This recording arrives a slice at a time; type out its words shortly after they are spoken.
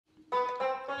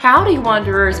Howdy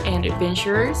wanderers and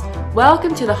adventurers,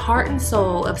 welcome to the heart and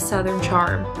soul of Southern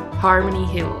charm, Harmony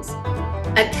Hills.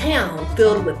 A town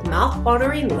filled with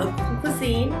mouth-watering local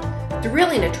cuisine,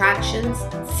 thrilling attractions,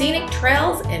 scenic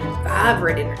trails, and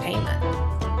vibrant entertainment.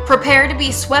 Prepare to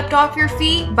be swept off your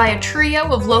feet by a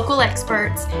trio of local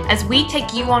experts as we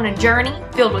take you on a journey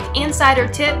filled with insider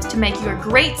tips to make your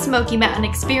great Smoky Mountain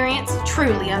experience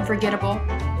truly unforgettable.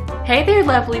 Hey there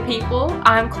lovely people,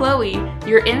 I'm Chloe,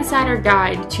 your insider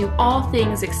guide to all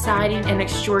things exciting and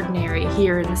extraordinary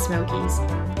here in the Smokies.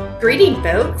 Greeting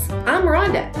folks, I'm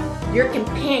Rhonda, your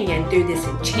companion through this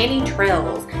enchanting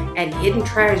trails and hidden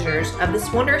treasures of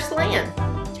this wondrous land.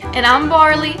 And I'm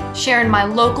Barley, sharing my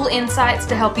local insights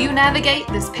to help you navigate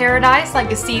this paradise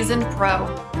like a seasoned pro.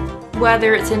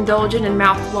 Whether it's indulging in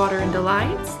mouth-watering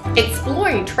delights,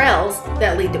 exploring trails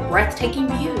that lead to breathtaking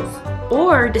views,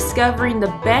 or discovering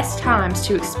the best times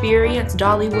to experience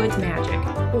Dollywood's magic,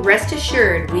 rest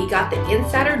assured we got the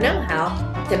insider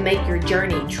know-how to make your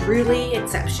journey truly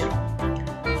exceptional.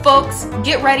 Folks,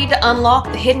 get ready to unlock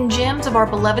the hidden gems of our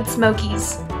beloved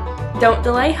Smokies. Don't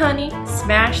delay, honey.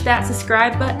 Smash that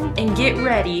subscribe button and get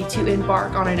ready to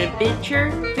embark on an adventure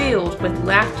filled with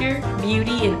laughter,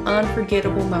 beauty, and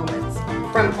unforgettable moments.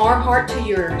 From our heart to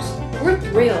yours, we're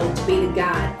thrilled to be the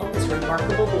guide on this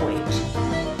remarkable voyage.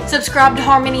 Subscribe to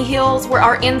Harmony Hills, where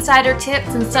our insider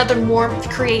tips and southern warmth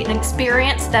create an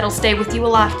experience that'll stay with you a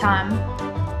lifetime.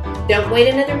 Don't wait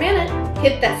another minute.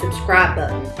 Hit that subscribe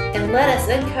button and let us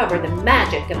uncover the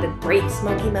magic of the Great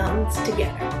Smoky Mountains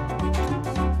together.